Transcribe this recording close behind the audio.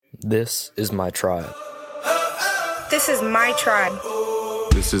This is my tribe. This is my tribe.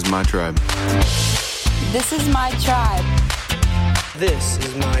 This is my tribe. This is my tribe. This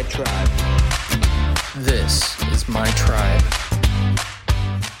is my tribe. This is my tribe.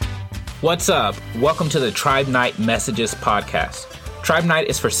 What's up? Welcome to the Tribe Night Messages podcast. Tribe Night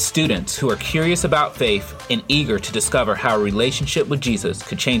is for students who are curious about faith and eager to discover how a relationship with Jesus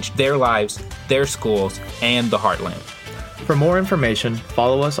could change their lives, their schools, and the Heartland. For more information,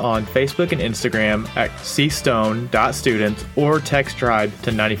 follow us on Facebook and Instagram at cstone.students or text Tribe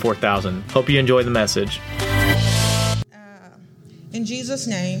to 94,000. Hope you enjoy the message. In Jesus'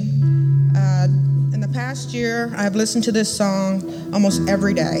 name, in the past year, I've listened to this song almost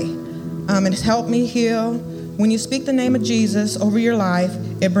every day. It has helped me heal. When you speak the name of Jesus over your life,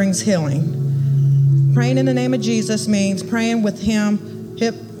 it brings healing. Praying in the name of Jesus means praying with Him,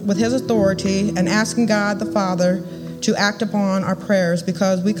 with His authority, and asking God the Father to act upon our prayers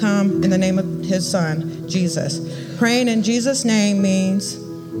because we come in the name of His Son, Jesus. Praying in Jesus' name means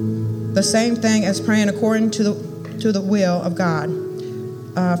the same thing as praying according to the will of God.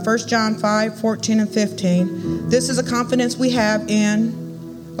 1 John 5:14 and 15. This is a confidence we have in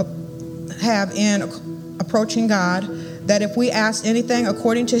approaching God, that if we ask anything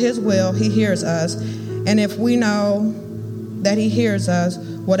according to His will, He hears us. And if we know that He hears us,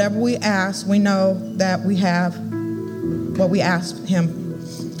 whatever we ask, we know that we have what we asked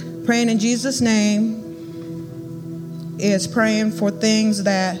Him. Praying in Jesus' name is praying for things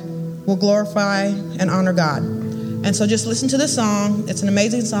that will glorify and honor God. And so just listen to this song. It's an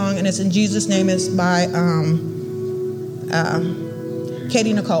amazing song, and it's in Jesus' name. It's by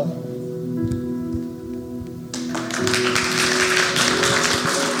Katie Nicole.